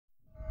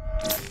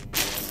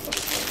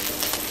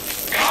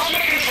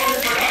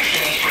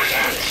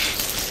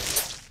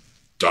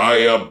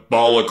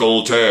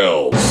Diabolical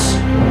Tales.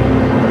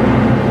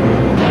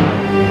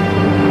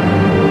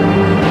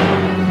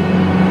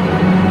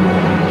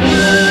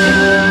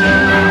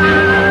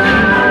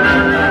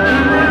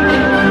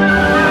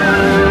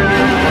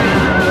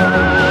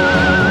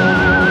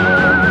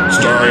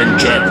 Starring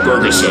Jack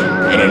Ferguson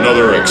in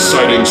another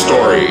exciting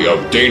story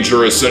of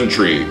dangerous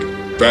intrigue,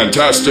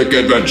 fantastic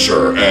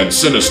adventure, and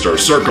sinister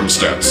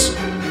circumstance.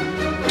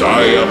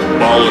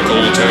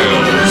 Diabolical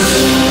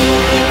Tales.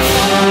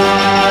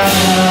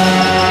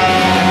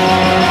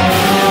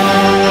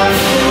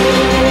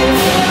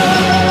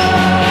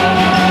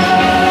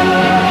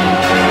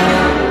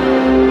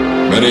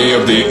 Many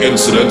of the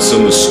incidents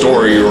in the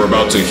story you're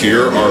about to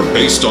hear are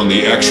based on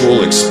the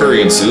actual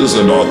experiences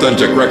and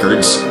authentic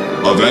records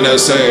of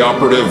NSA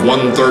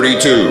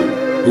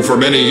Operative-132, who for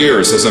many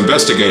years has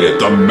investigated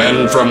the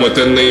men from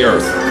within the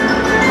Earth.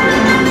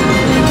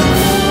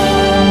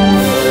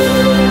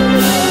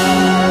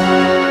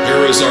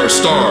 Here is our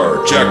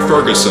star, Jack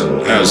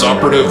Ferguson, as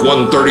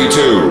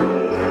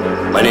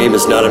Operative-132. My name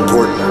is not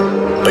important,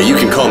 but you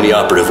can call me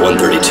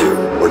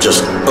Operative-132, or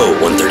just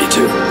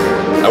O-132.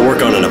 I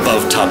work on an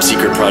above top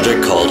secret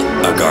project called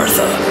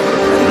Agartha,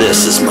 and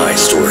this is my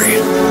story.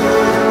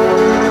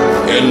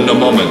 In a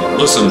moment,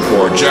 listen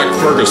for Jack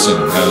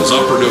Ferguson as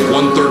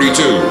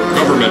Operative-132,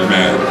 Government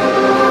Man.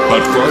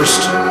 But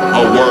first,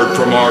 a word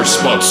from our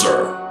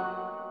sponsor.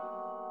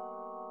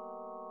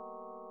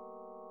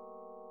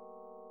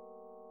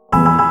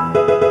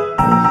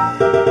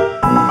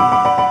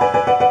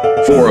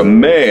 For a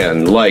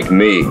man like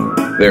me,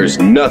 there's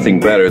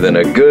nothing better than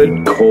a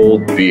good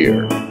cold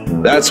beer.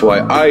 That's why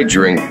I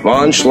drink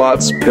Von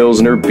Schlotz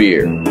Pilsner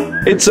beer.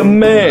 It's a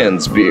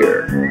man's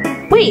beer.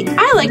 Wait,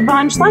 I like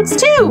Von Schlotz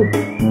too!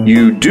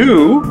 You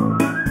do?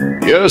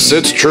 Yes,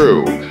 it's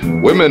true.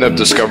 Women have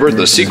discovered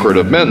the secret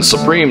of men's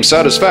supreme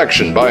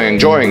satisfaction by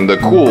enjoying the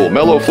cool,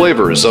 mellow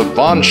flavors of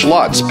Von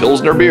Schlotz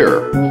Pilsner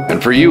beer.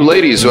 And for you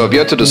ladies who have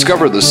yet to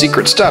discover the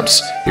secret steps,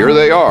 here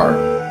they are.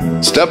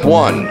 Step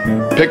 1.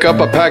 Pick up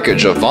a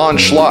package of Von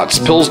Schlotz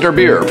Pilsner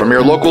beer from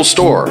your local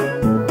store.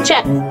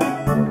 Check.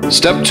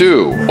 Step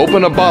 2.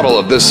 Open a bottle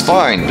of this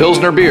fine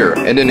Pilsner beer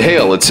and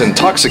inhale its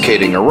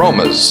intoxicating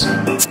aromas.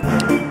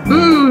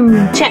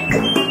 Check.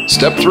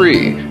 Step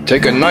 3.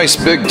 Take a nice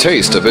big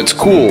taste of its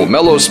cool,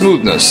 mellow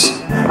smoothness.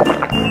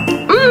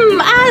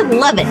 I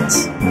love it.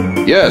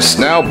 Yes,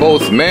 now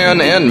both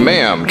man and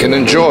ma'am can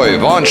enjoy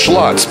Von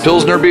Schlotz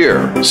Pilsner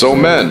beer. So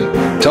men,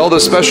 tell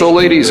the special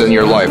ladies in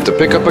your life to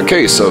pick up a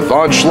case of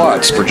Von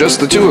Schlotz for just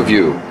the two of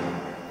you.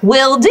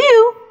 Will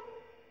do.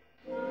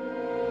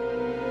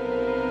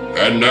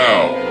 And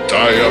now,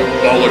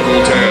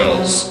 Diabolical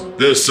Tales.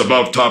 This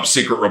above top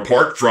secret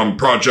report from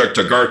Project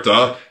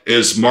Agartha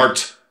is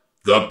marked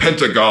the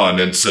Pentagon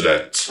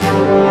Incident.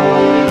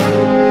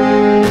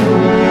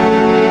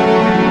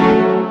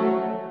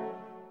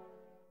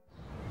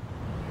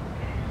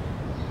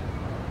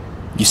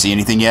 You see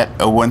anything yet,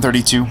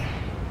 O-132?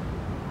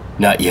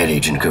 Not yet,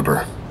 Agent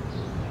Cooper.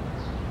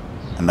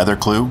 Another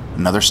clue?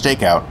 Another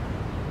stakeout?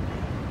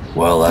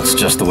 Well, that's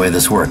just the way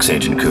this works,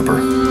 Agent Cooper.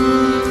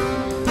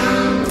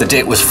 The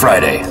date was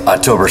Friday,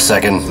 October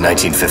 2nd,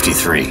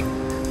 1953.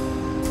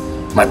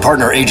 My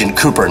partner, Agent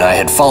Cooper, and I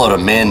had followed a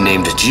man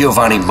named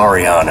Giovanni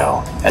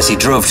Mariano as he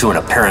drove to an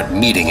apparent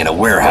meeting in a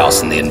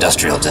warehouse in the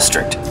industrial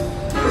district.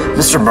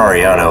 Mr.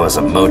 Mariano is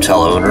a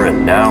motel owner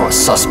and now a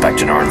suspect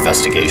in our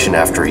investigation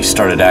after he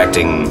started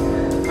acting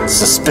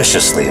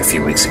suspiciously a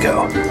few weeks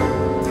ago.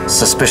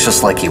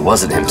 Suspicious like he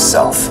wasn't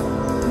himself.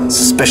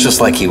 Suspicious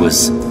like he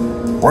was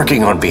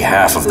working on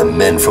behalf of the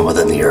men from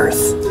within the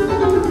Earth.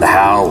 The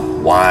how,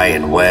 why,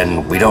 and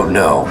when, we don't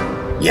know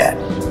yet.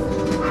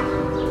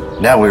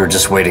 Now we were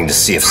just waiting to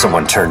see if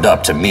someone turned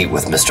up to meet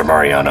with Mr.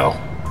 Mariano.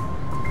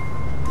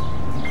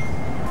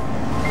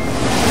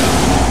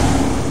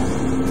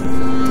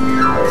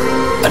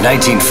 A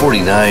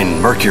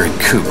 1949 Mercury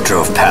coupe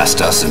drove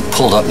past us and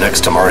pulled up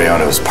next to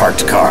Mariano's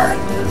parked car.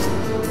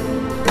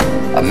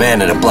 A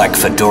man in a black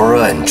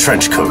fedora and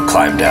trench coat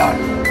climbed out.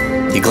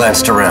 He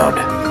glanced around,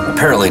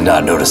 apparently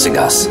not noticing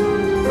us,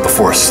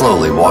 before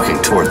slowly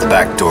walking toward the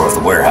back door of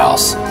the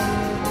warehouse.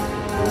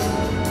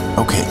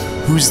 Okay,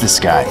 who's this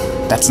guy?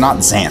 That's not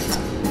Zanth.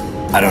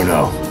 I don't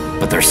know,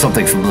 but there's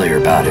something familiar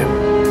about him.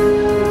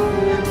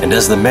 And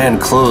as the man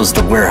closed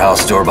the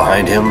warehouse door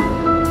behind him,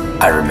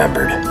 I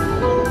remembered.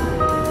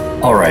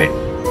 All right,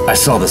 I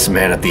saw this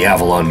man at the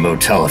Avalon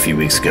Motel a few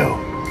weeks ago.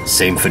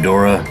 Same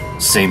fedora,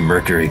 same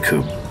Mercury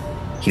coupe.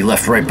 He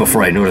left right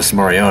before I noticed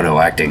Mariano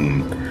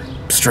acting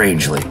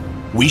strangely.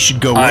 We should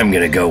go I'm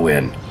gonna go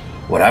in.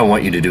 What I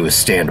want you to do is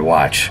stand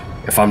watch.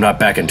 If I'm not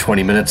back in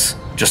 20 minutes,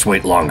 just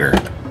wait longer.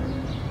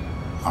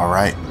 All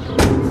right.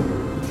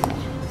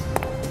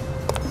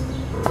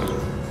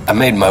 I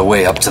made my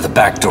way up to the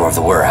back door of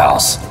the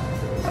warehouse.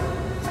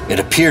 It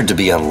appeared to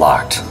be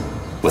unlocked.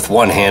 With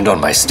one hand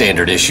on my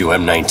standard issue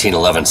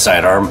M1911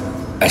 sidearm,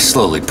 I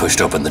slowly pushed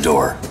open the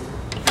door.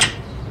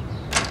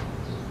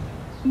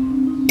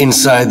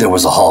 Inside there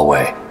was a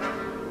hallway.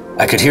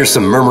 I could hear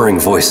some murmuring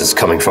voices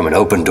coming from an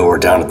open door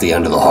down at the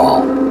end of the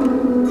hall.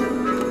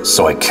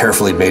 so I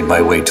carefully made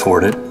my way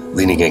toward it,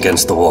 leaning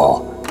against the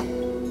wall.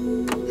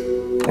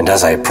 And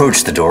as I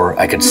approached the door,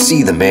 I could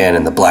see the man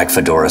in the black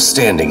fedora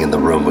standing in the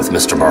room with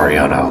Mr.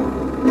 Mariano.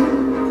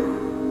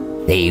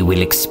 They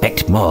will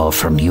expect more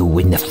from you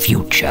in the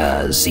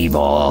future,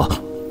 Zivor.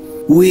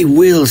 We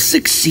will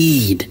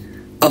succeed,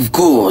 of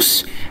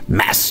course.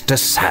 Master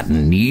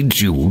Sun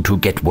needs you to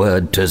get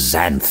word to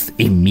Zanth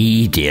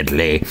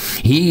immediately.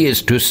 He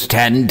is to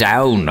stand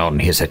down on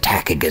his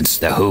attack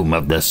against the home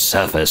of the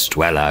surface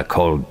dweller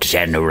called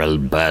General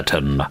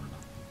Burton.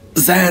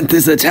 Zanth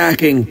is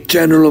attacking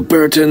General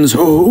Burton's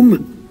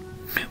home?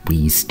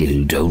 We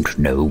still don't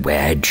know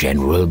where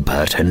General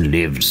Burton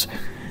lives.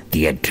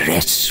 The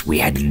address we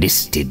had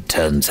listed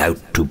turns out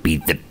to be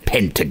the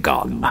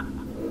Pentagon.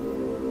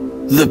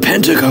 The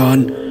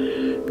Pentagon?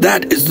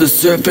 That is the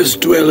surface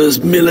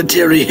dwellers'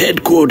 military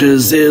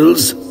headquarters,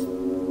 Zills.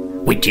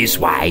 Which is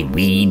why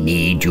we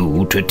need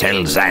you to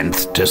tell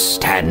Zanth to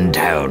stand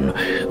down.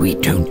 We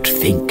don't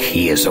think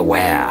he is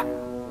aware.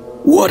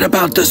 What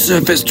about the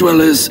surface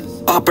dwellers,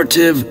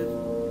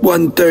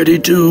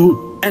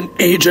 Operative-132 and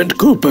Agent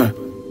Cooper?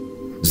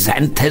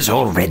 Zanth has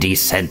already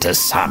sent a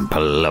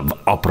sample of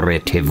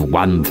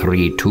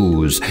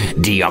Operative-132's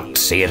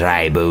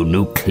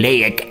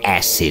deoxyribonucleic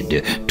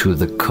acid to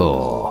the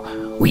core.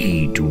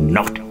 We do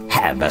not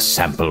have a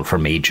sample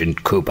from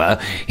Agent Cooper.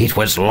 It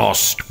was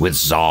lost with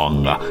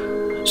Zong.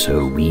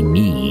 So we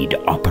need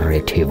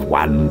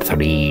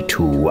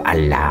Operative-132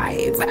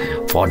 alive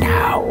for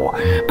now.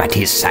 But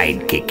his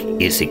sidekick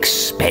is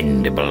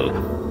expendable.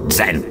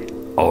 Zanth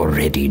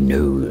already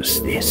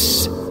knows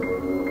this.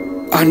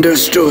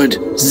 Understood,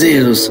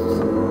 Zills.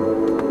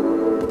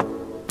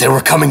 They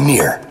were coming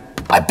near.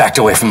 I backed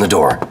away from the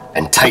door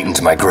and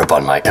tightened my grip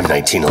on my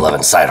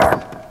M1911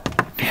 sidearm.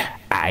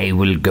 I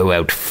will go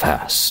out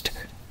first.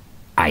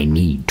 I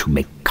need to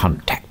make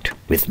contact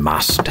with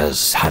Master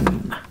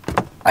Sun.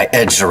 I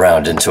edged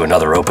around into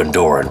another open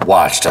door and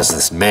watched as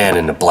this man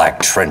in a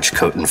black trench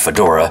coat and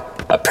fedora,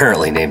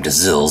 apparently named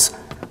Zills,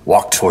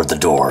 walked toward the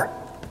door.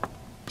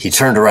 He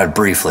turned around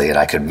briefly and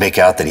I could make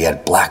out that he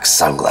had black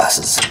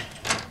sunglasses.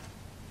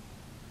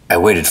 I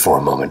waited for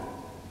a moment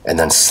and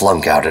then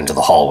slunk out into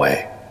the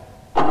hallway.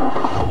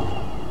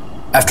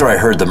 After I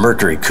heard the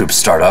Mercury coupe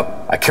start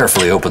up, I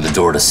carefully opened the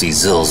door to see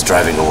Zills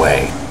driving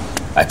away.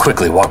 I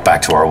quickly walked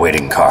back to our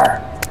waiting car.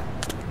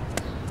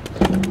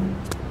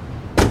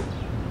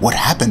 What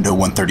happened to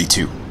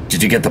 132?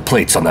 Did you get the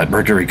plates on that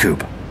Mercury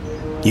coupe?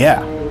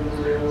 Yeah.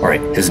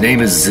 Alright, his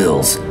name is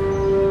Zills.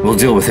 We'll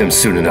deal with him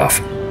soon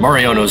enough.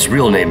 Mariano's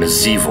real name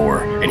is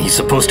Zivor, and he's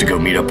supposed to go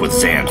meet up with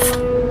Zanth.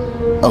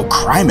 Oh,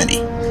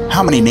 criminy.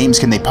 How many names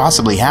can they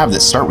possibly have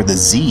that start with a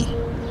Z?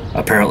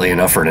 Apparently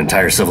enough for an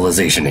entire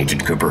civilization,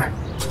 Agent Cooper.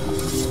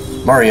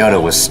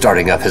 Mariano was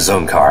starting up his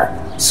own car,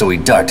 so we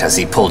ducked as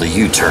he pulled a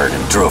U-turn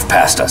and drove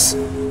past us.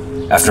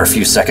 After a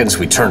few seconds,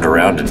 we turned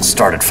around and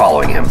started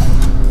following him.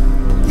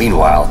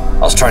 Meanwhile, I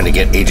was trying to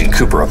get Agent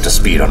Cooper up to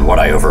speed on what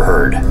I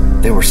overheard.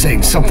 They were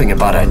saying something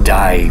about a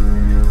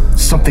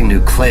something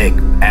nucleic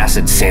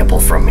acid sample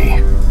from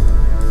me.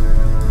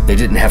 They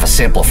didn't have a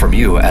sample from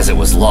you as it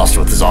was lost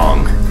with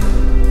Zong.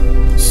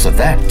 So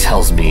that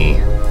tells me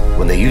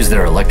when they use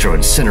their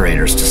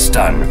electro-incinerators to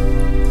stun,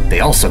 they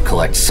also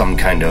collect some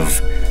kind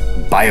of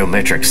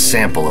biometric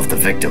sample of the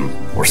victim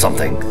or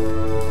something.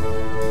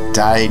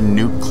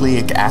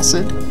 Dinucleic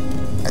acid?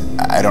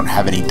 I don't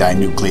have any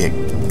dinucleic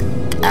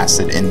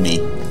acid in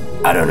me.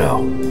 I don't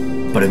know,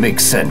 but it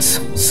makes sense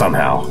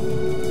somehow.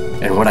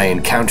 And when I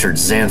encountered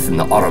Zanth in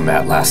the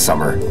automat last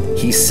summer,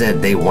 he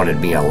said they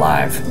wanted me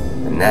alive,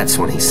 and that's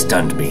when he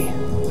stunned me.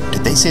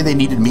 Did they say they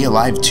needed me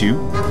alive too?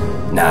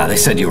 Nah, they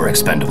said you were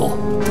expendable.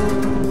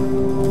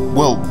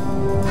 Well,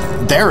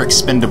 they're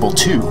expendable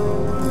too.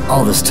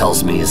 All this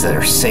tells me is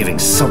they're saving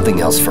something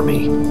else for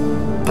me.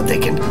 But they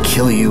can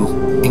kill you,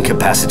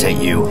 incapacitate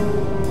you,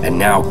 and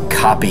now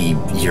copy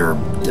your,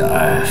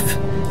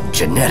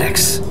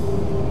 genetics.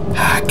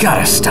 I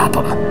gotta stop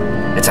them.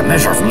 It's a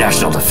measure of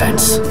national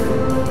defense.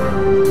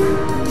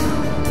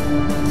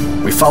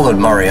 We followed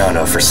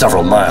Mariano for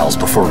several miles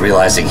before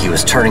realizing he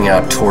was turning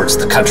out towards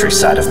the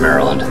countryside of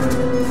Maryland.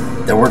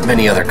 There weren't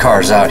many other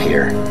cars out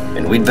here,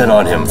 and we'd been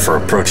on him for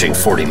approaching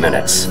 40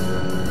 minutes.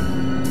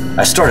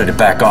 I started to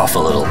back off a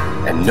little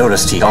and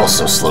noticed he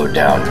also slowed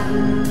down,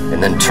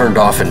 and then turned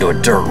off into a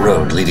dirt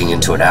road leading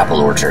into an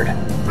apple orchard.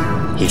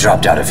 He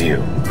dropped out of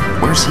view.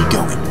 Where's he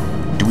going?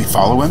 Do we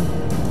follow him?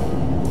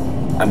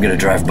 I'm gonna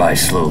drive by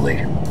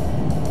slowly.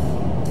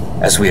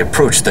 As we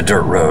approached the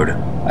dirt road,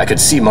 I could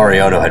see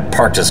Mariano had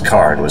parked his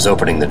car and was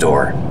opening the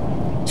door.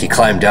 He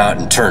climbed out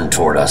and turned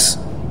toward us.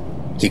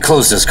 He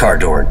closed his car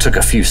door and took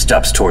a few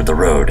steps toward the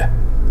road.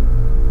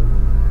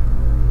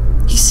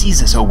 He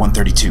sees us,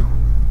 0132.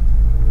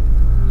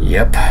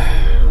 Yep.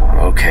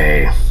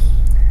 Okay.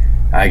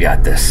 I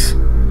got this.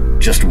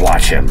 Just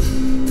watch him.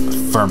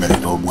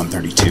 Affirmative,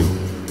 0132.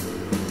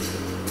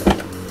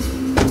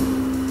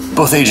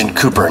 Both Agent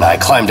Cooper and I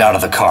climbed out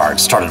of the car and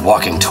started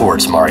walking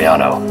towards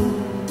Mariano.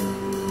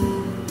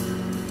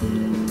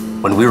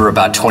 When we were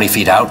about 20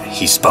 feet out,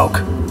 he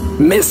spoke.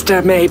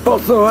 Mr.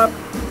 Maplethorpe?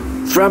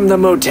 From the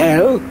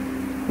motel?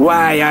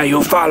 Why are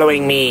you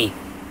following me?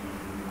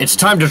 It's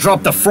time to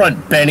drop the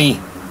front, Benny.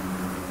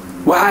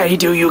 Why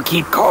do you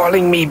keep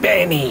calling me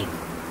Benny?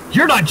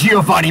 You're not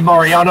Giovanni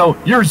Mariano,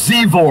 you're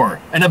Zivor,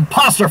 an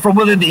imposter from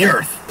within the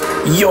earth.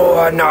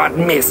 You're not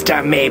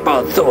Mr.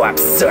 Maplethorpe,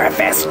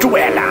 surface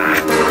dweller.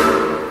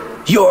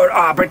 You're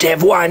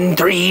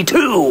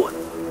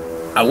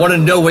Operative-132. I want to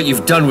know what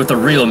you've done with the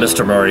real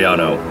Mr.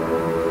 Mariano.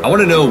 I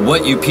want to know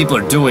what you people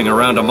are doing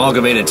around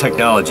Amalgamated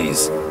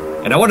Technologies.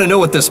 And I want to know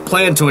what this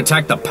plan to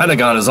attack the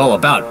Pentagon is all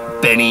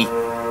about, Benny.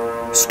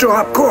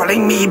 Stop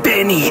calling me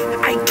Benny.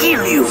 I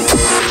kill you.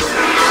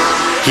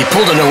 He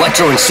pulled an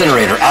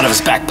electro-incinerator out of his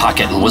back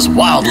pocket and was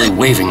wildly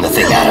waving the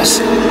thing at us.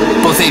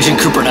 Both Agent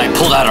Cooper and I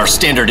pulled out our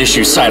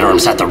standard-issue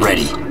sidearms at the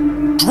ready.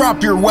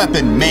 Drop your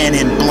weapon, man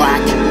in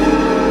black!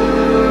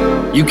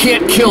 You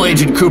can't kill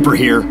Agent Cooper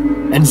here,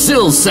 and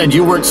Zills said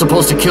you weren't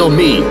supposed to kill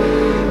me.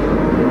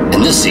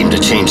 And this seemed to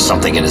change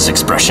something in his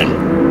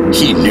expression.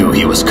 He knew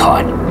he was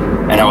caught,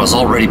 and I was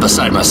already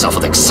beside myself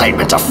with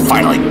excitement to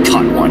finally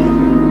cut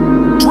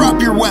one. Drop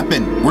your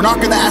weapon! We're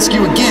not gonna ask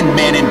you again,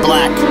 man in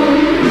black!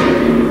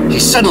 He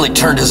suddenly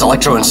turned his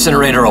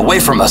electro-incinerator away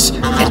from us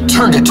and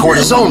turned it toward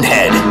his own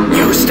head.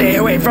 You stay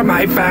away from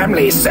my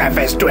family,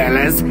 surface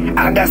dwellers.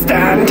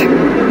 Understand?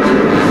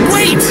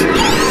 Wait!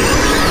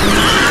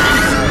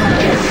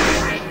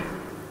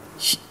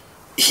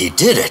 He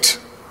did it.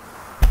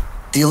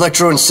 The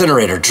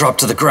electro-incinerator dropped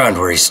to the ground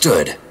where he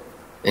stood,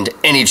 and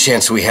any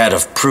chance we had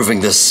of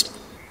proving this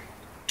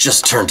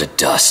just turned to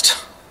dust.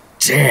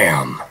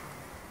 Damn.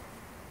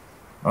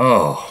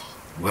 Oh,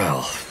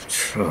 well...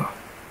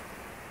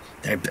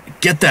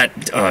 Get that,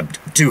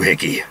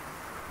 doohickey.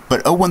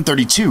 But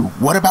 0132,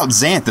 what about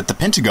Zanth at the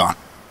Pentagon?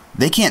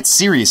 They can't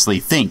seriously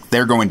think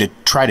they're going to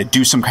try to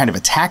do some kind of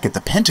attack at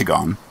the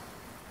Pentagon.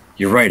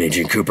 You're right,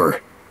 Agent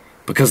Cooper.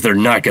 Because they're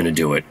not going to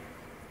do it.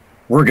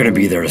 We're going to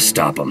be there to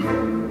stop them.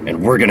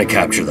 And we're going to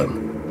capture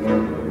them.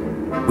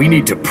 We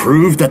need to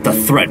prove that the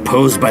threat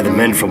posed by the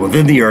men from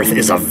within the Earth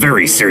is a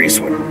very serious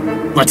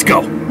one. Let's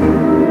go.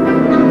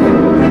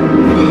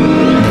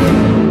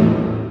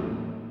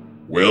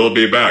 We'll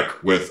be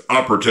back with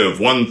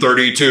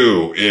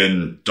Operative-132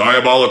 in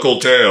Diabolical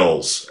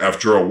Tales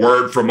after a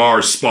word from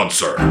our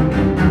sponsor.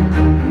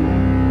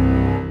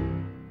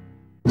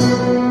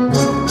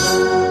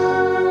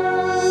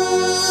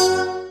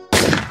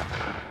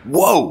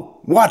 Whoa!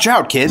 Watch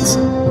out, kids!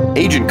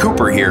 Agent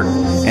Cooper here,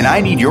 and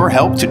I need your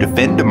help to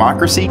defend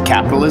democracy,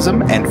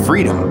 capitalism, and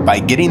freedom by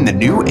getting the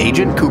new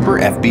Agent Cooper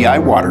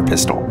FBI water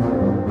pistol.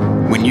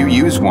 When you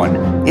use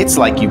one, it's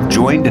like you've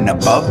joined an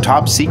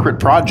above-top secret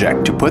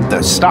project to put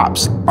the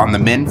stops on the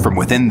men from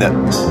within the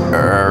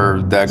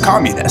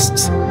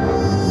communists.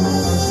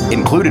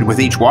 Included with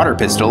each water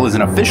pistol is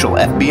an official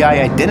FBI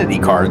identity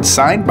card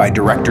signed by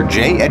Director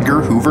J. Edgar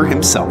Hoover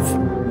himself,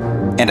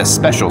 and a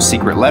special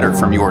secret letter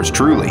from yours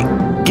truly,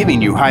 giving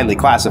you highly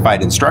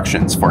classified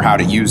instructions for how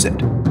to use it.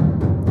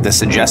 The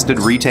suggested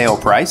retail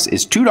price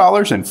is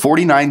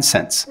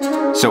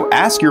 $2.49. So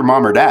ask your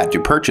mom or dad to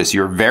purchase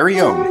your very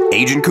own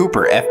Agent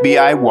Cooper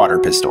FBI water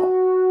pistol.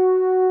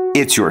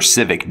 It's your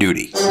civic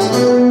duty.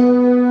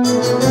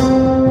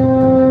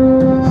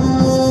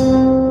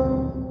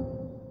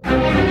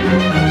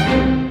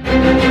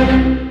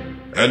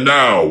 And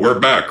now we're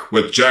back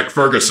with Jack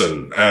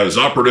Ferguson as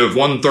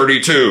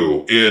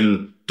Operative-132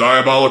 in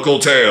Diabolical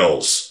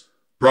Tales,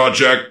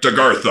 Project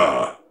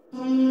Agartha.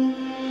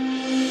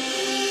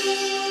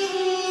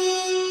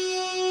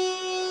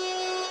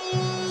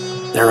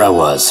 There I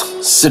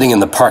was, sitting in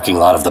the parking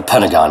lot of the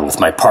Pentagon with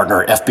my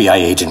partner FBI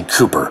Agent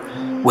Cooper,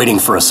 waiting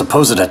for a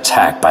supposed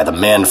attack by the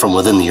man from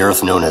within the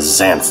Earth known as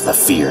Zanth the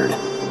Feared.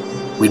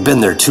 We'd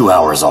been there 2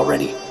 hours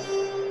already.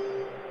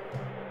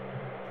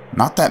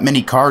 Not that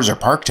many cars are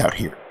parked out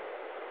here.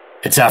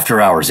 It's after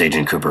hours,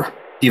 Agent Cooper.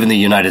 Even the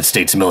United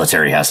States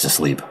military has to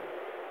sleep.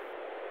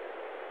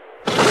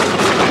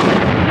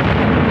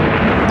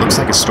 Looks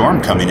like a storm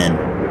coming in.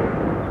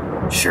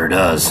 Sure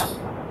does.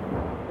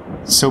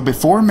 So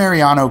before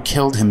Mariano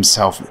killed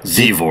himself...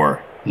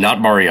 Zivor,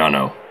 not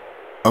Mariano.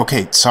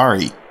 Okay,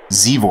 sorry.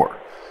 Zivor.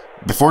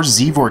 Before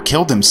Zivor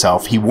killed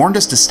himself, he warned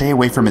us to stay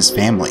away from his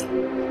family.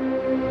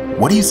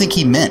 What do you think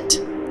he meant?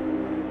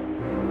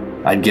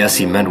 I'd guess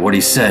he meant what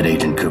he said,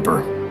 Agent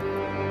Cooper.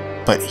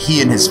 But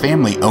he and his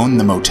family own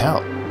the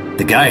motel.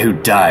 The guy who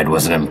died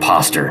was an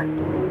imposter.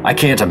 I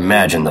can't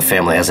imagine the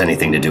family has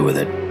anything to do with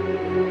it.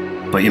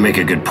 But you make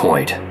a good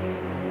point.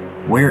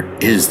 Where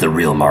is the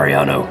real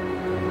Mariano?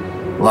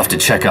 We'll have to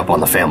check up on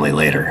the family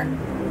later.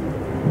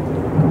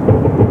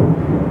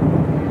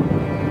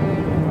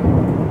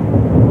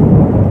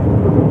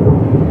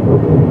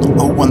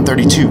 Oh,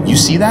 132, you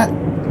see that?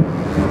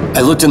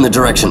 I looked in the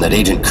direction that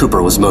Agent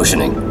Cooper was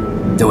motioning.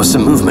 There was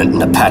some movement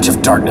in a patch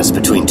of darkness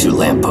between two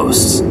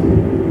lampposts.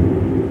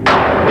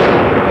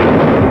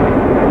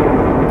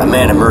 A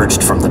man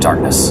emerged from the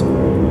darkness.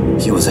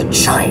 He was a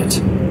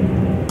giant.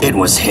 It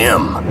was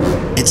him.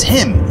 It's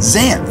him,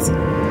 Zanth.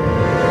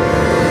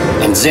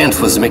 And Zanth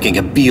was making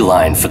a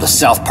beeline for the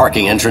south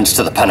parking entrance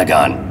to the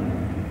Pentagon.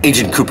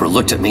 Agent Cooper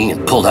looked at me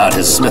and pulled out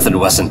his Smith &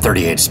 Wesson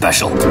 .38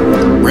 Special.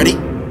 Ready?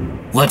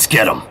 Let's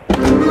get him.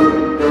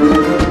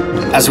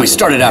 As we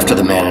started after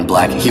the man in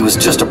black, he was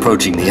just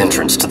approaching the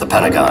entrance to the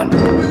Pentagon.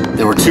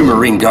 There were 2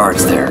 Marine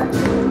guards there.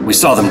 We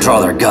saw them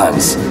draw their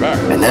guns,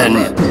 and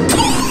then...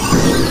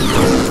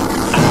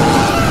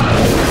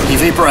 he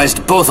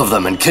vaporized both of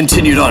them and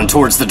continued on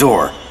towards the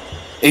door.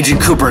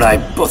 Agent Cooper and I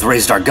both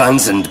raised our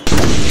guns and...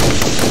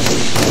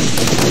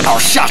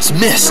 our shots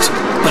missed,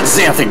 but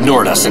Zanth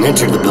ignored us and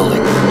entered the building.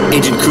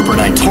 Agent Cooper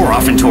and I tore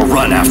off into a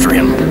run after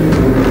him.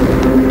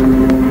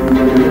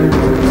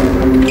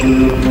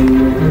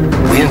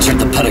 We entered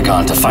the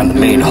Pentagon to find the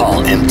main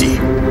hall empty.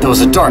 There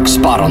was a dark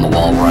spot on the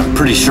wall where I'm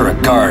pretty sure a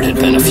guard had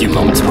been a few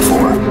moments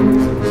before.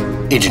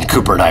 Agent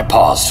Cooper and I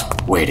paused,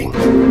 waiting,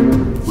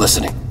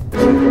 listening.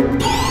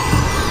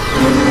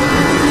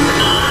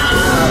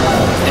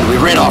 And we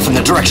ran off in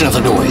the direction of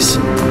the noise.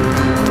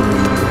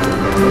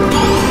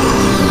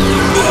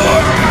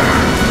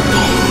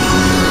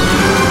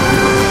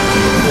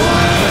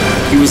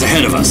 He was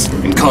ahead of us,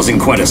 and causing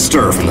quite a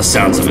stir from the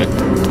sounds of it.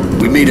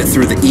 We made it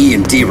through the E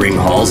and D ring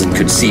halls and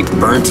could see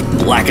burnt,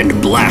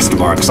 blackened blast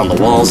marks on the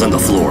walls and the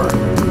floor.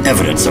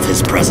 Evidence of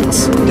his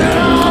presence.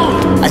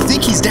 I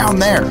think he's down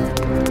there.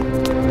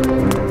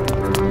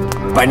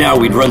 By now,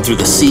 we'd run through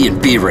the C and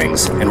B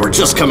rings, and were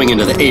just coming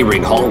into the A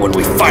ring hall when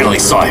we finally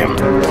saw him.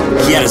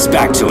 He had his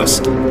back to us,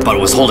 but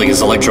was holding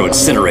his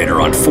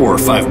electro-incinerator on 4 or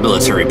 5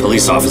 military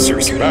police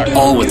officers,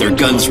 all with their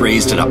guns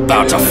raised and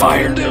about to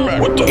fire.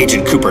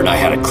 Agent Cooper and I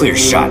had a clear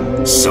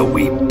shot, so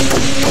we...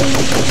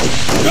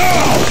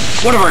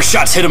 One of our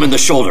shots hit him in the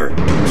shoulder.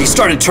 He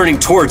started turning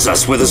towards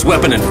us with his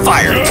weapon and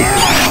fired.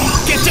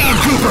 Get down,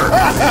 Cooper!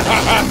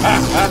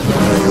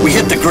 We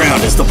hit the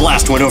ground as the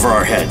blast went over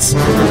our heads.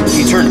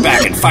 He turned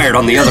back and fired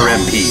on the other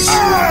MPs.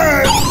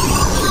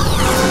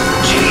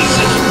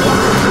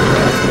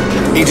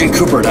 Agent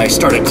Cooper and I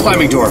started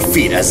climbing to our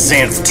feet as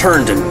Zanth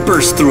turned and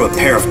burst through a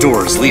pair of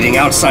doors leading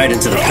outside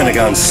into the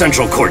Pentagon's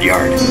central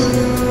courtyard.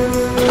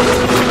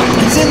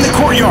 He's in the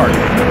courtyard!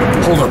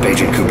 Hold up,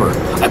 Agent Cooper.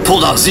 I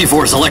pulled out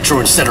Zivor's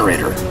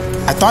electro-incinerator.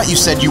 I thought you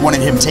said you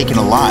wanted him taken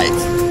alive.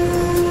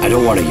 I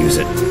don't want to use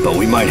it, but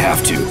we might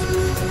have to.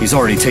 He's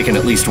already taken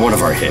at least one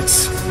of our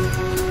hits.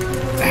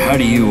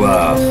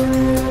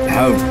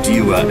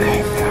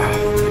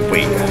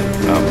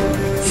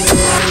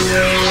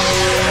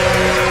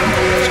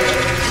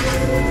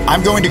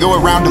 I'm going to go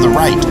around to the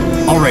right.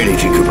 All right,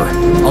 Agent Cooper.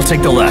 I'll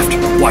take the left.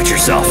 Watch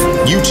yourself.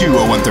 You too,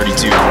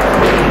 0132.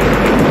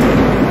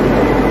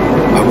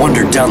 I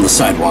wandered down the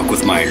sidewalk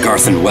with my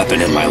Agarthan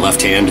weapon in my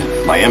left hand,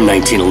 my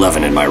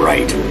M1911 in my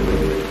right.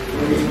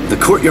 The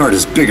courtyard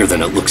is bigger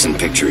than it looks in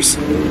pictures.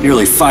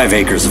 Nearly 5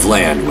 acres of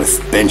land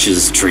with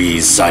benches,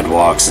 trees,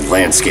 sidewalks, and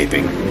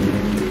landscaping.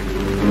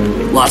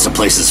 Lots of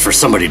places for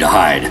somebody to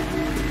hide.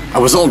 I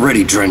was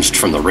already drenched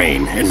from the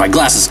rain, and my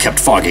glasses kept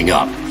fogging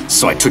up,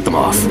 so I took them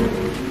off.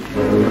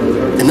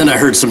 And then I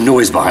heard some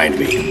noise behind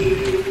me.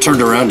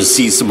 Turned around to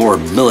see some more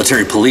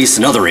military police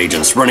and other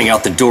agents running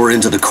out the door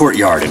into the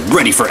courtyard and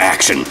ready for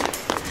action.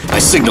 I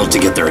signaled to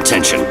get their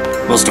attention.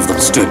 Most of them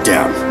stood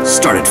down,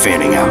 started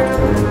fanning out.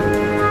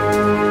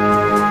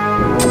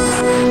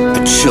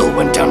 A chill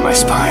went down my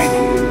spine.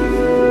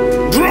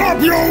 Drop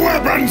your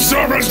weapons,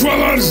 surface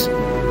dwellers!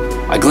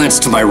 I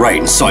glanced to my right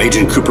and saw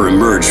Agent Cooper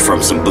emerge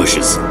from some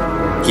bushes.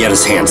 He had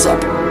his hands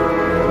up.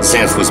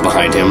 Zanth was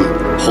behind him,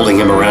 holding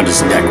him around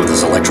his neck with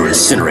his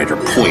electro-incinerator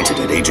pointed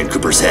at Agent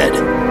Cooper's head.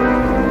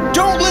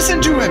 Don't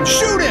listen to him!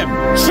 Shoot him!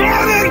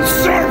 Silence,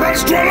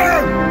 surface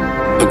dweller!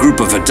 A group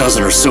of a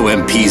dozen or so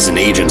MPs and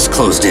agents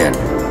closed in.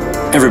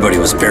 Everybody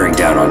was bearing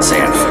down on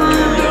Zanth.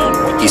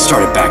 He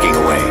started backing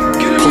away,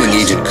 pulling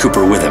Agent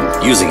Cooper with him,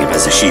 using him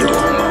as a shield.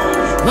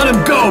 Let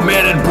him go,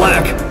 man in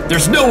black!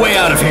 There's no way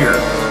out of here!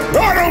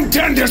 I don't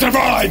tend to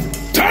survive!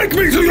 Take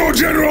me to your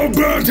General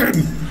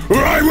Burton, or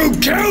I will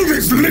kill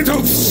this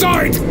little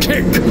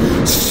sidekick,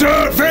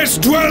 surface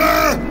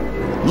dweller!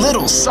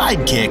 Little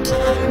sidekick?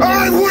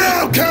 I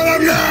will kill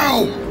him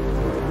now!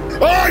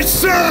 I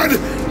said,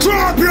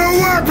 drop your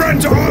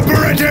weapons,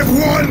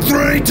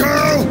 Operative-132!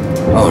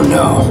 Oh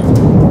no.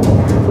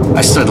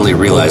 I suddenly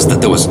realized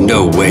that there was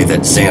no way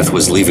that Zanth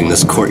was leaving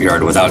this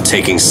courtyard without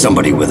taking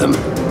somebody with him.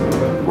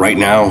 Right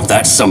now,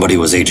 that somebody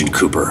was Agent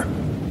Cooper.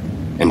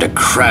 And a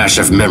crash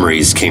of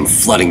memories came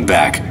flooding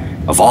back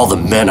of all the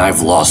men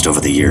I've lost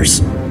over the years.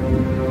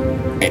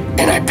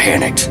 And I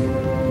panicked.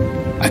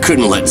 I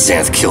couldn't let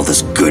Zanth kill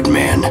this good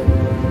man.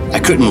 I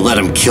couldn't let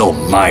him kill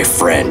my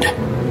friend.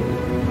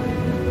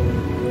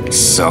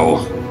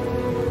 So,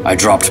 I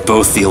dropped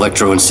both the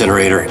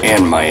electro-incinerator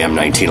and my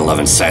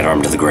M1911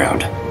 sidearm to the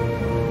ground.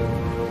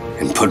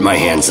 And put my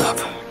hands up.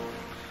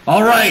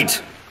 All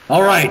right!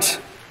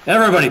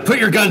 Everybody, put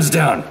your guns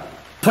down!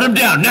 Put them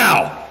down,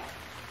 now!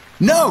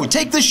 No,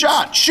 take the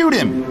shot! Shoot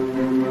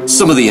him!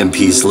 Some of the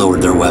MPs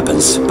lowered their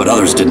weapons, but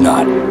others did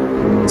not.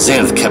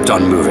 Zanth kept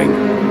on moving,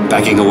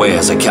 backing away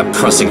as I kept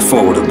pressing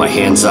forward with my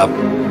hands up,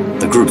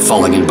 the group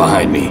falling in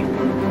behind me.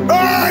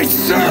 I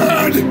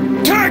said,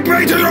 take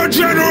me to your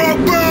General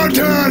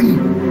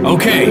Burton!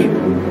 Okay,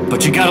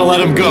 But you gotta let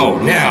him go,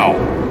 now!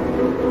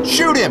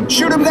 Shoot him!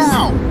 Shoot him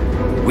now!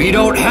 We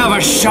don't have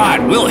a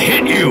shot! We'll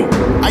hit you!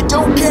 I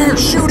don't care!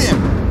 Shoot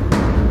him!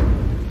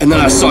 And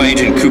then I saw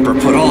Agent Cooper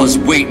put all his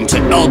weight into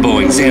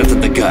elbowing Zanth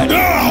in the gut.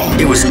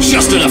 It was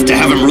just enough to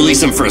have him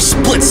release him for a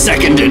split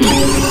second, and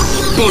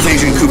both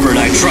Agent Cooper and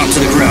I dropped to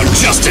the ground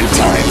just in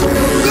time.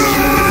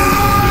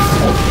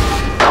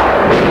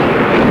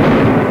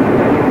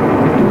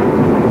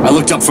 I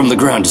looked up from the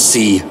ground to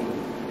see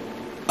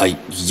a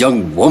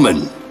young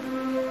woman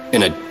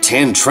in a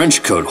tan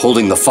trench coat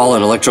holding the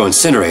fallen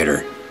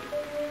electro-incinerator.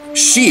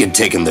 She had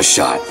taken the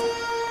shot.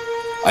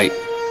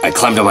 I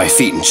climbed on my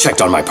feet and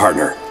checked on my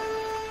partner.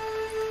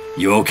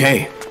 You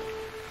okay?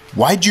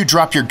 Why'd you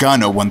drop your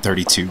gun,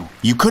 0132?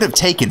 You could have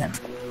taken him.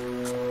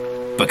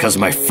 Because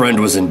my friend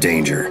was in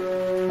danger,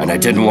 and I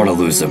didn't want to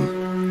lose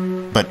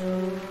him. But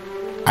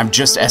I'm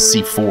just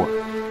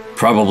SC4.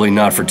 Probably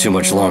not for too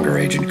much longer,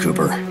 Agent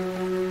Cooper.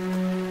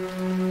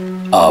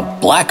 A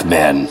black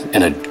man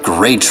in a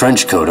gray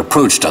trench coat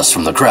approached us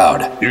from the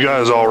crowd. You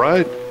guys all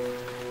right?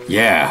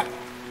 Yeah.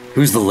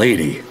 Who's the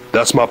lady?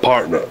 That's my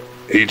partner,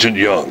 Agent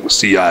Young,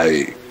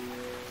 CIA.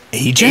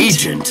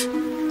 Agent?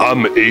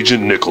 I'm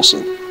Agent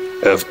Nicholson,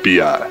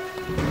 FBI.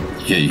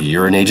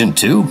 You're an agent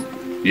too?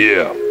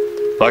 Yeah.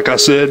 Like I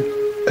said,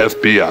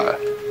 FBI.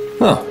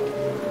 Huh.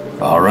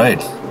 All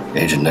right,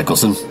 Agent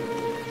Nicholson.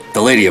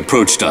 The lady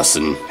approached us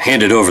and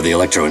handed over the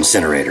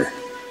electro-incinerator.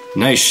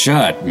 Nice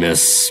shot,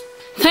 Miss...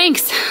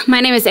 Thanks. My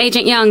name is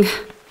Agent Young.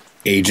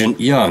 Agent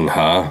Young,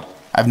 huh?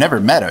 I've never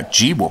met a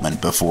G-woman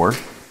before.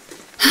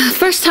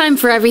 First time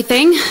for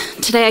everything.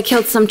 Today I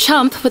killed some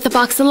chump with a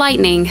box of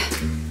lightning.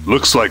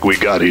 Looks like we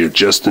got here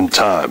just in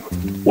time.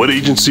 What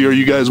agency are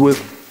you guys with?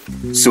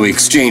 So we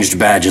exchanged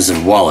badges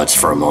and wallets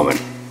for a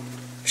moment.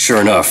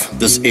 Sure enough,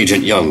 this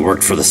Agent Young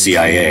worked for the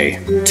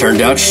CIA. Turned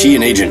out she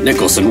and Agent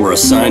Nicholson were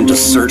assigned to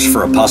search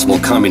for a possible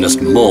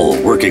communist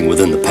mole working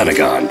within the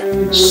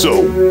Pentagon.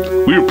 So,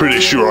 we were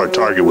pretty sure our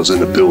target was in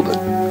the building.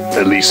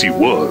 At least he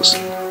was.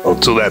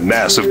 Until that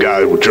massive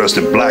guy dressed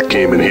in black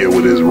came in here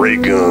with his ray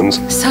guns.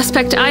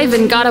 Suspect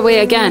Ivan got away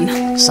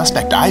again.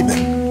 Suspect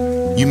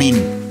Ivan? You mean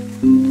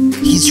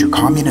he's your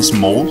communist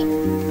mole?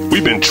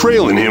 We've been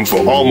trailing him for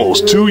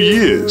almost 2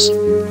 years.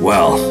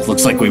 Well,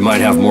 looks like we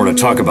might have more to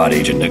talk about,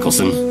 Agent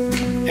Nicholson.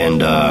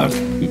 And,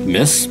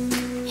 Miss?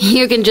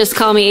 You can just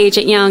call me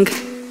Agent Young.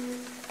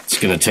 It's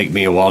gonna take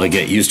me a while to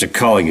get used to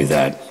calling you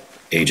that,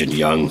 Agent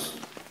Young.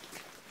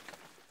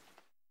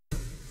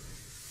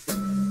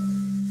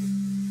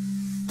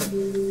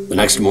 The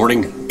next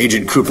morning,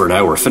 Agent Cooper and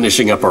I were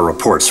finishing up our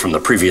reports from the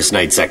previous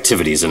night's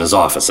activities in his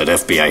office at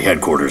FBI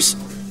headquarters.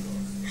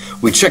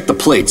 We checked the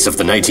plates of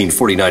the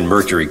 1949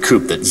 Mercury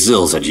coupe that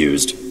Zills had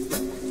used.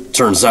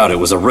 Turns out it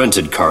was a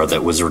rented car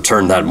that was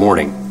returned that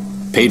morning,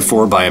 paid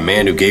for by a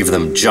man who gave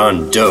them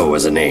John Doe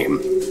as a name.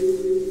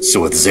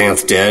 So with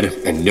Zanth dead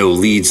and no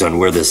leads on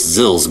where this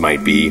Zills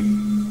might be,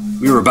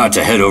 we were about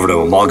to head over to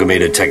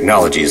Amalgamated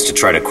Technologies to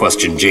try to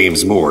question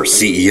James Moore,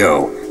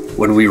 CEO,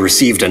 when we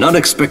received an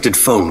unexpected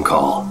phone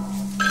call.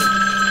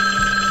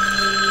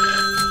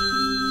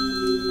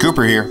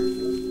 Cooper here.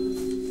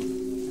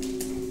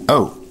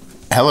 Oh,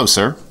 hello,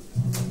 sir.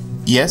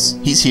 Yes,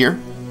 he's here.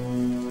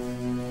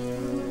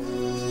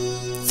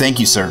 Thank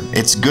you, sir.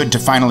 It's good to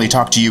finally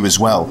talk to you as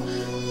well.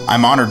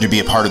 I'm honored to be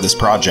a part of this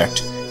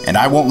project, and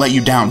I won't let you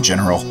down,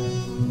 General.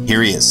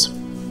 Here he is.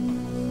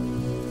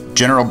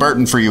 General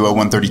Burton for you,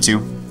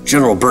 0132.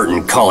 General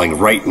Burton calling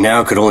right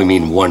now could only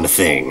mean one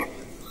thing.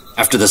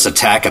 After this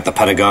attack at the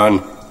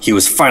Pentagon, he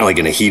was finally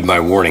going to heed my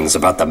warnings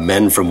about the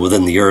men from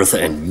within the Earth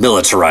and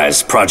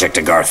militarize Project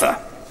Agartha.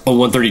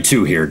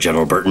 0132 here,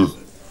 General Burton.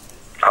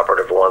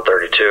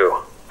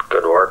 Operative-132.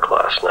 Good work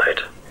last night.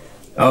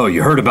 Oh,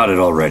 you heard about it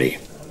already.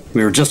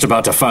 We were just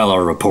about to file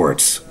our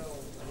reports.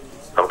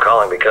 I'm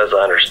calling because I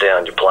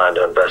understand you plan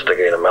to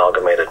investigate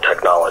Amalgamated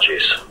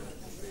Technologies.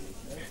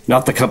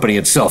 Not the company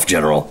itself,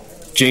 General.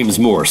 James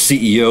Moore,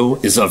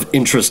 CEO, is of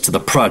interest to the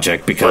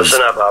project because...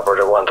 Listen up,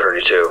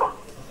 Operative-132.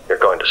 You're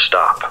going to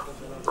stop.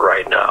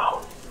 Right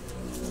now.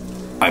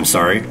 I'm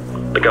sorry?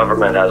 The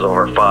government has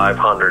over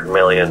 $500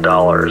 million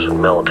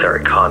in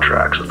military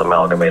contracts with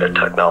Amalgamated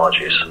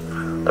Technologies.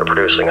 They're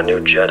producing a new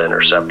jet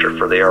interceptor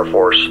for the Air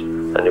Force,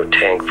 a new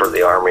tank for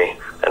the Army,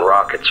 and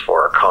rockets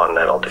for our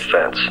continental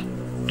defense.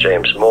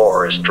 James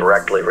Moore is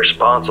directly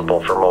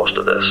responsible for most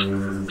of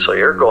this. So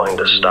you're going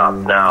to stop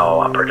now,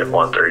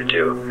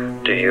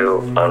 Operative-132. Do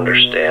you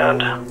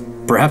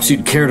understand? Perhaps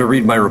you'd care to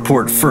read my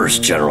report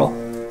first, General.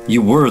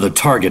 You were the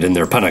target in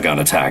their Pentagon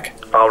attack.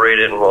 I'll read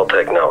it and we'll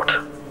take note.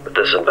 But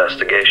this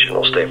investigation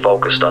will stay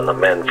focused on the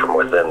men from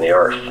within the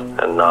Earth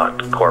and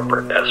not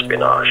corporate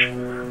espionage.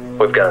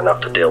 We've got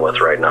enough to deal with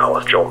right now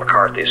with Joe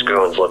McCarthy's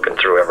goons looking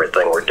through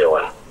everything we're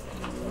doing.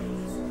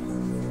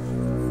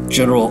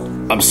 General,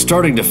 I'm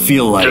starting to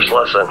feel like... Just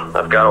listen,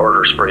 I've got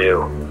orders for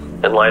you.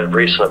 In light of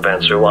recent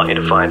events, we want you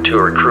to find 2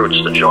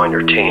 recruits to join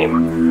your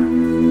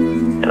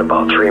team. In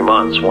about 3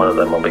 months, one of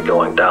them will be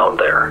going down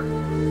there.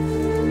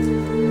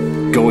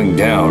 Going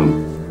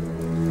down?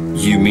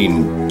 You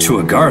mean to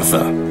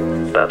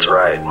Agartha? That's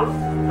right.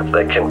 If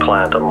they can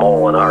plant a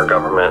mole in our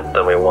government,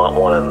 then we want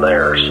one in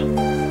theirs.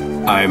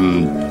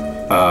 I'm,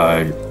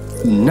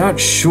 not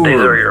sure. These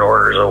are your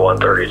orders of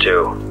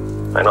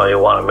 132. I know you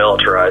want to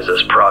militarize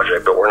this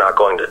project, but we're not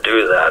going to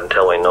do that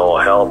until we know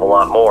a hell of a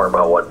lot more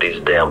about what these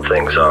damn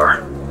things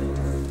are.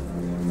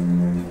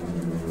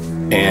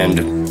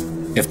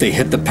 And if they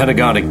hit the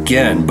Pentagon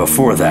again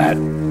before that,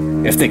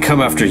 if they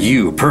come after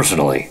you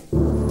personally,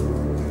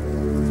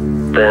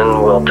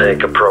 then we'll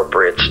take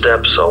appropriate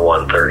steps, so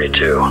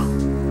 132.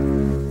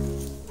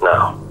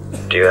 Now,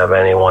 do you have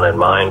anyone in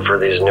mind for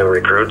these new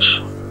recruits?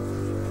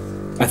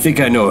 I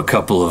think I know a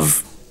couple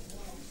of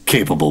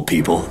capable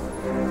people.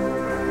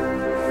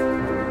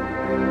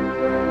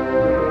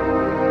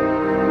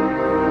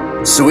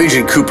 So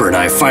Agent Cooper and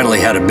I finally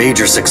had a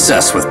major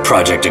success with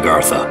Project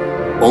Agartha,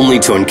 only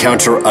to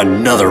encounter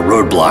another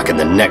roadblock in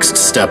the next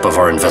step of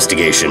our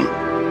investigation.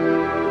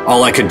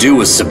 All I could do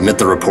was submit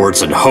the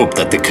reports and hope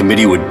that the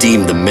committee would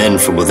deem the men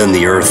from within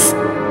the Earth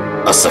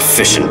a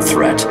sufficient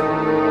threat.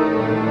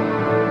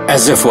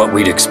 As if what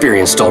we'd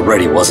experienced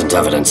already wasn't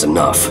evidence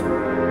enough.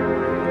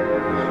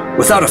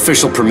 Without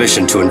official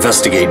permission to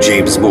investigate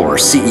James Moore,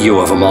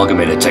 CEO of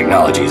Amalgamated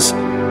Technologies,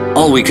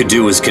 all we could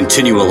do was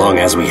continue along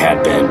as we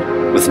had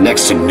been, with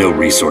next to no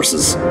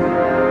resources.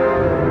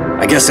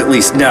 I guess at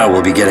least now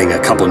we'll be getting a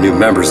couple new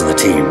members of the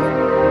team.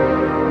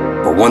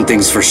 But one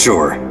thing's for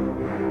sure,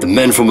 the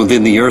men from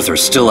within the Earth are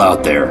still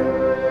out there,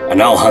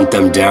 and I'll hunt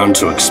them down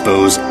to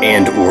expose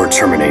and or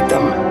terminate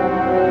them,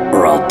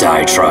 or I'll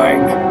die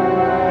trying.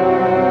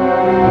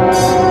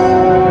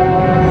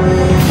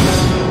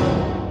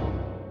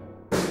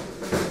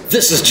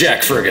 This is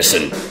Jack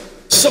Ferguson.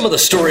 Some of the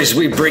stories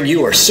we bring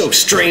you are so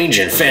strange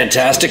and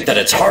fantastic that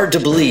it's hard to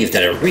believe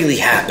that it really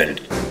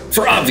happened.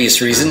 For obvious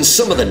reasons,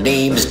 some of the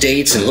names,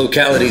 dates, and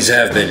localities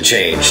have been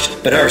changed,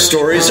 but our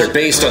stories are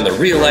based on the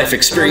real-life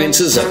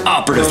experiences of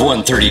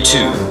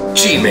Operative-132,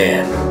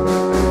 G-Man.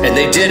 And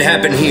they did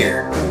happen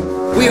here.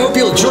 We hope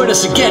you'll join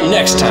us again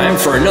next time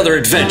for another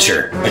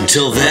adventure.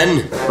 Until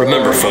then,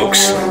 remember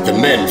folks, the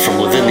men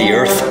from within the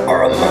Earth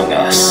are among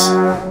us.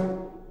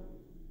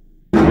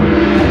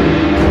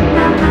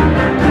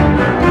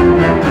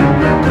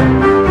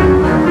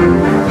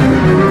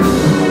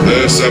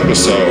 This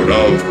episode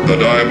of the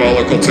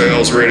Diabolical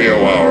Tales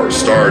Radio Hour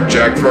starred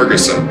Jack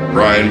Ferguson,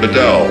 Brian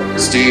Bedell,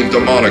 Steve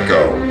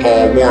DeMonico,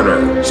 Paul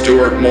Warner,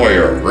 Stuart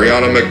Moyer,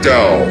 Brianna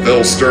McDowell,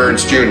 Bill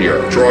Stearns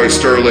Jr., Troy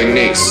Sterling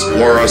Neese,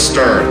 Laura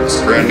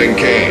Stearns, Brandon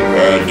Kane,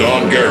 and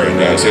Don Guerin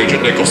as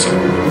Agent Nicholson.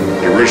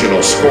 The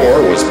original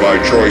score was by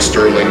Troy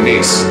Sterling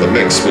Neese. The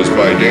mix was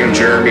by Dan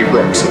Jeremy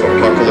Brooks of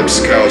Apocalypse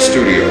Cow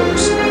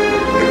Studios.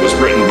 It was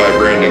written by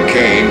Brandon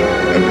Kane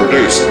and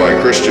produced by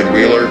Christian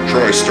Wheeler,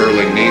 Troy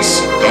Sterling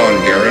Neese, Don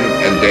Guerin,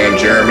 and Dan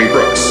Jeremy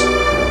Brooks.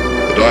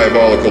 The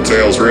Diabolical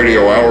Tales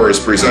Radio Hour is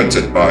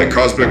presented by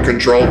Cosmic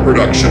Control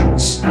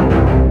Productions.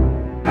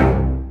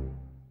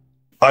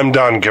 I'm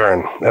Don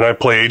Guerin, and I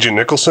play Agent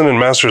Nicholson and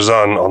Master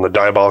Zun on the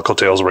Diabolical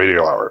Tales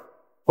Radio Hour.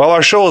 While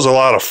our show is a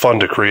lot of fun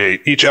to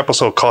create, each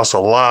episode costs a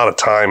lot of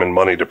time and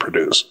money to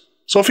produce.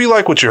 So if you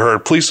like what you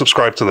heard, please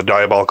subscribe to the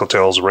Diabolical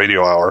Tales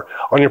Radio Hour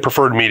on your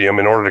preferred medium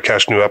in order to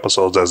catch new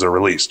episodes as they're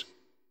released.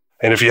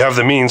 And if you have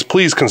the means,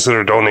 please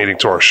consider donating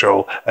to our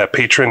show at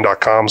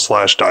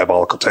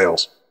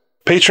patreon.com/diabolicaltales.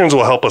 Patrons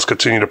will help us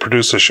continue to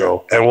produce the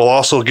show, and will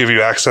also give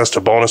you access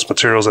to bonus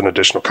materials and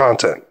additional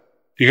content.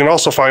 You can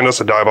also find us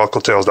at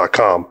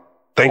diabolicaltales.com.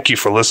 Thank you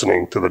for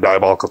listening to the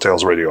Diabolical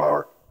Tales Radio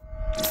Hour.